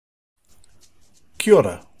Kia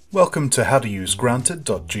ora. Welcome to how to use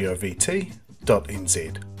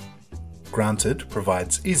Granted.govt.nz. Granted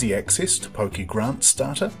provides easy access to pokie grants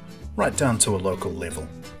data right down to a local level.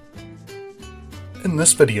 In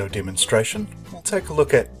this video demonstration, we'll take a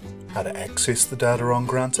look at how to access the data on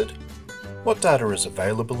Granted, what data is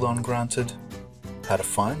available on Granted, how to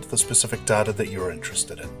find the specific data that you're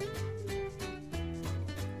interested in.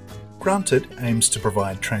 Granted aims to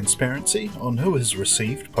provide transparency on who has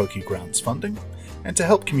received pokie grants funding and to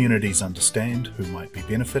help communities understand who might be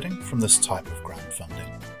benefiting from this type of grant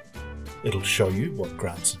funding. It'll show you what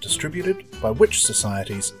grants are distributed, by which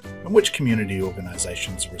societies and which community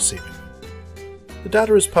organisations are receiving them. The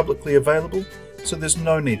data is publicly available, so there's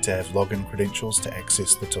no need to have login credentials to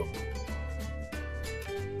access the tool.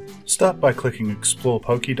 Start by clicking Explore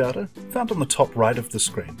Pokie Data, found on the top right of the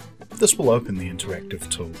screen. This will open the interactive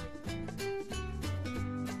tool.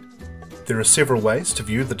 There are several ways to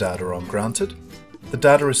view the data on Granted. The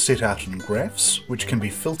data is set out in graphs, which can be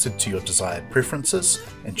filtered to your desired preferences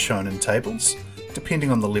and shown in tables,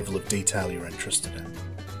 depending on the level of detail you're interested in.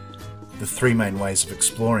 The three main ways of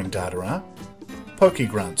exploring data are Pokie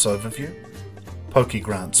Grants Overview, Pokie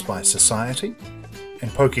Grants by Society, and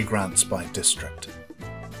Pokie Grants by District.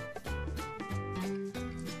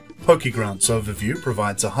 Pokie Grants Overview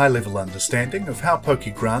provides a high-level understanding of how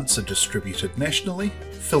pokie grants are distributed nationally,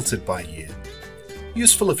 filtered by year.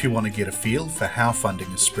 Useful if you want to get a feel for how funding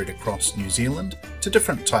is spread across New Zealand to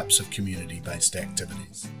different types of community-based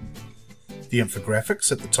activities. The infographics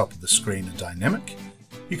at the top of the screen are dynamic.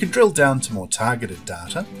 You can drill down to more targeted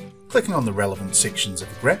data, clicking on the relevant sections of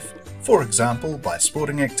a graph, for example by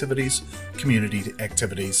sporting activities, community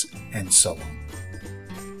activities, and so on.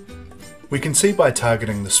 We can see by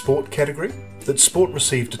targeting the sport category that sport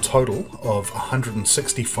received a total of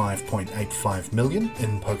 $165.85 million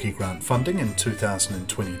in pokie grant funding in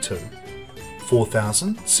 2022.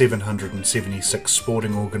 4,776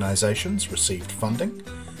 sporting organisations received funding,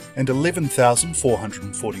 and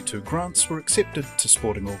 11,442 grants were accepted to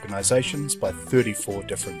sporting organisations by 34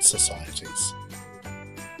 different societies.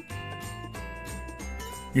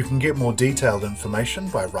 You can get more detailed information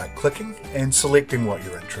by right-clicking and selecting what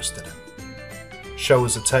you're interested in. Show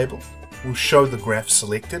as a table will show the graph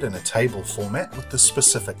selected in a table format with the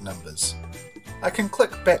specific numbers. I can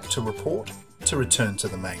click back to report to return to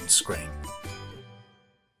the main screen.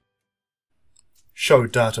 Show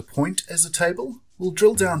data point as a table will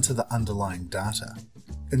drill down to the underlying data.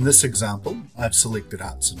 In this example, I've selected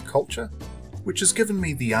Arts and Culture, which has given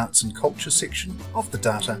me the Arts and Culture section of the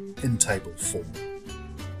data in table form.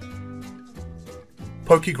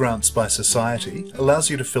 Pokie Grants by Society allows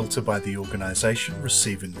you to filter by the organisation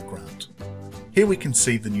receiving the grant. Here we can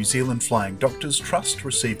see the New Zealand Flying Doctors Trust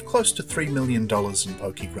received close to $3 million in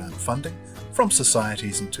pokie grant funding from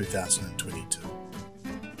societies in 2022.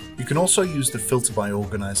 You can also use the Filter by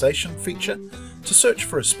Organisation feature to search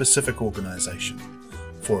for a specific organisation.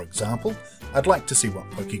 For example, I'd like to see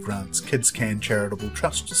what pokie grants Kids Can Charitable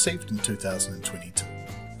Trust received in 2022.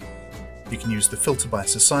 You can use the Filter by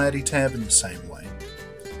Society tab in the same way.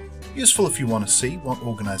 Useful if you want to see what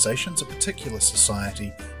organisations a particular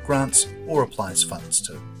society grants or applies funds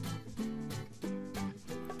to.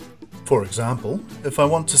 For example, if I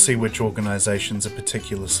want to see which organisations a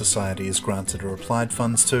particular society has granted or applied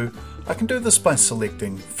funds to, I can do this by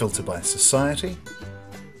selecting Filter by Society,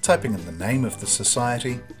 typing in the name of the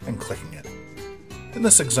society and clicking it. In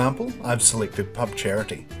this example, I've selected Pub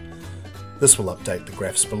Charity. This will update the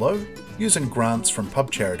graphs below using grants from Pub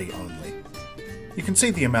Charity only. You can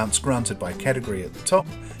see the amounts granted by category at the top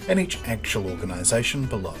and each actual organisation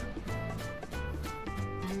below.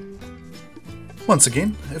 Once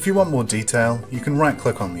again, if you want more detail, you can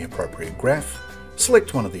right-click on the appropriate graph,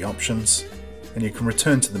 select one of the options, and you can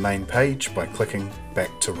return to the main page by clicking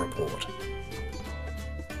Back to Report.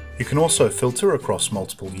 You can also filter across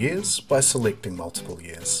multiple years by selecting multiple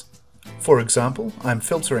years. For example, I'm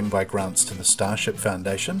filtering by grants to the Starship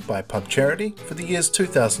Foundation by Pub Charity for the years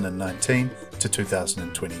 2019 to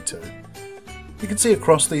 2022. You can see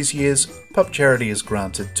across these years, Pub Charity has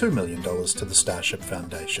granted $2 million to the Starship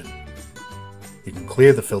Foundation. You can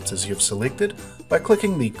clear the filters you've selected by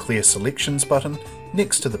clicking the Clear Selections button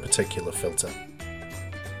next to the particular filter.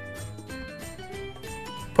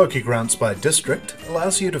 Pokie Grants by District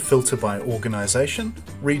allows you to filter by organisation,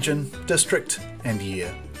 region, district, and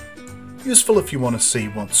year. Useful if you want to see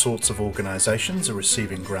what sorts of organisations are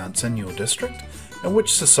receiving grants in your district and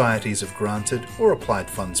which societies have granted or applied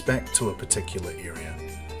funds back to a particular area.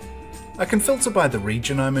 I can filter by the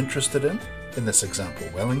region I'm interested in this example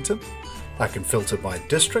Wellington. I can filter by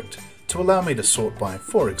district to allow me to sort by,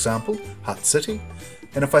 for example, Hutt City,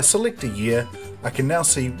 and if I select a year, I can now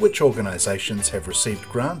see which organisations have received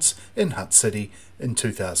grants in Hutt City in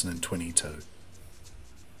 2022.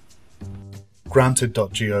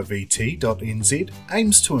 Granted.govt.nz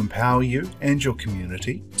aims to empower you and your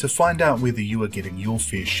community to find out whether you are getting your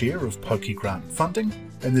fair share of pokie grant funding,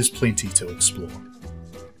 and there's plenty to explore.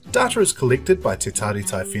 Data is collected by Te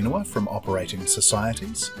Tāritai Whenua from operating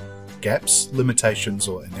societies. Gaps, limitations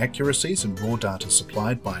or inaccuracies in raw data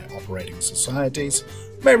supplied by operating societies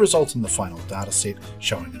may result in the final dataset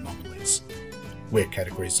showing anomalies. Where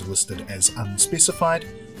categories are listed as unspecified,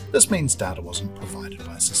 this means data wasn't provided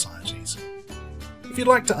by societies. If you'd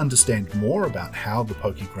like to understand more about how the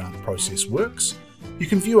pokie grant process works, you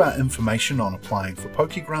can view our information on applying for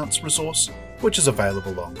pokie grants resource, which is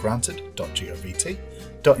available on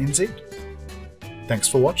Granted.govt.nz. Thanks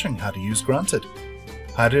for watching How to Use Granted.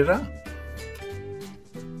 Haere rā.